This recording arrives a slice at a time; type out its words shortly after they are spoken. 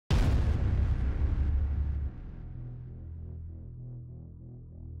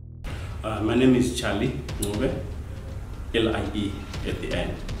My name is Charlie Ngube, LIE at the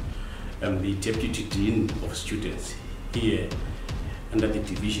end. I'm the Deputy Dean of Students here under the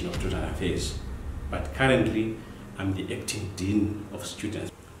Division of Student Affairs, but currently I'm the Acting Dean of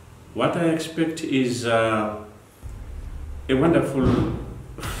Students. What I expect is a wonderful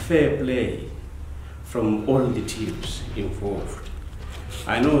fair play from all the teams involved.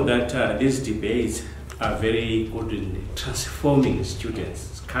 I know that these debates are very good in transforming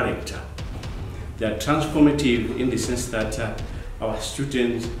students' character. They are transformative in the sense that our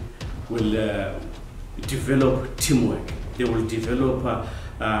students will develop teamwork. They will develop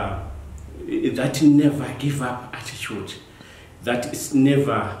that never give up attitude, that is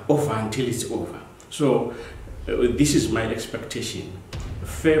never over until it's over. So this is my expectation.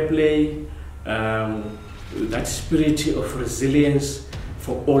 Fair play, that spirit of resilience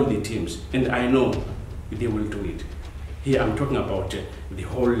for all the teams, and I know they will do it. Here I'm talking about the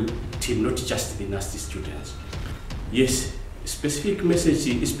whole team, not just the NUST students. Yes, specific message,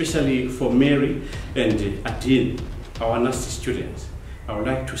 especially for Mary and Adine, our NUST students. I would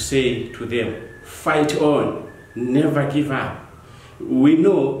like to say to them, fight on, never give up. We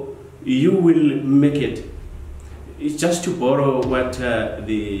know you will make it. It's just to borrow what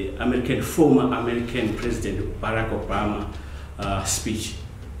the former American President Barack Obama speech.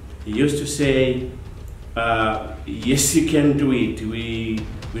 He used to say, yes, you can do it. We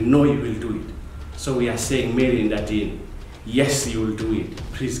know you will do it. So we are saying, Mary and Adine, yes, you will do it.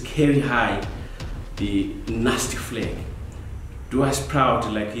 Please carry high the NUST flag. Do us proud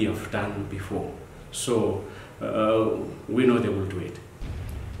like you have done before. So we know they will do it.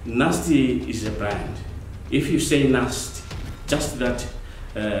 NUST is a brand. If you say NUST, just that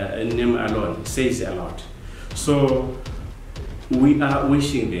name alone says a lot. So we are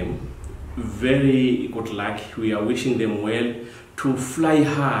wishing them very good luck. We are wishing them well to fly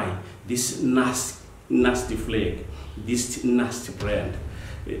high this NUST flag, this NUST brand.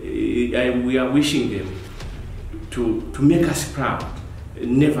 We are wishing them to make us proud,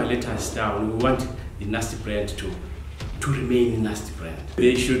 never let us down. We want the NUST brand to remain NUST brand.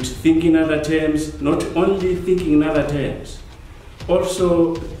 They should think in other terms, not only thinking in other terms,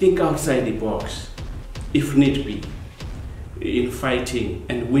 also think outside the box, if need be, in fighting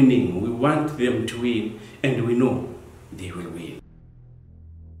and winning. We want them to win, and we know they will win.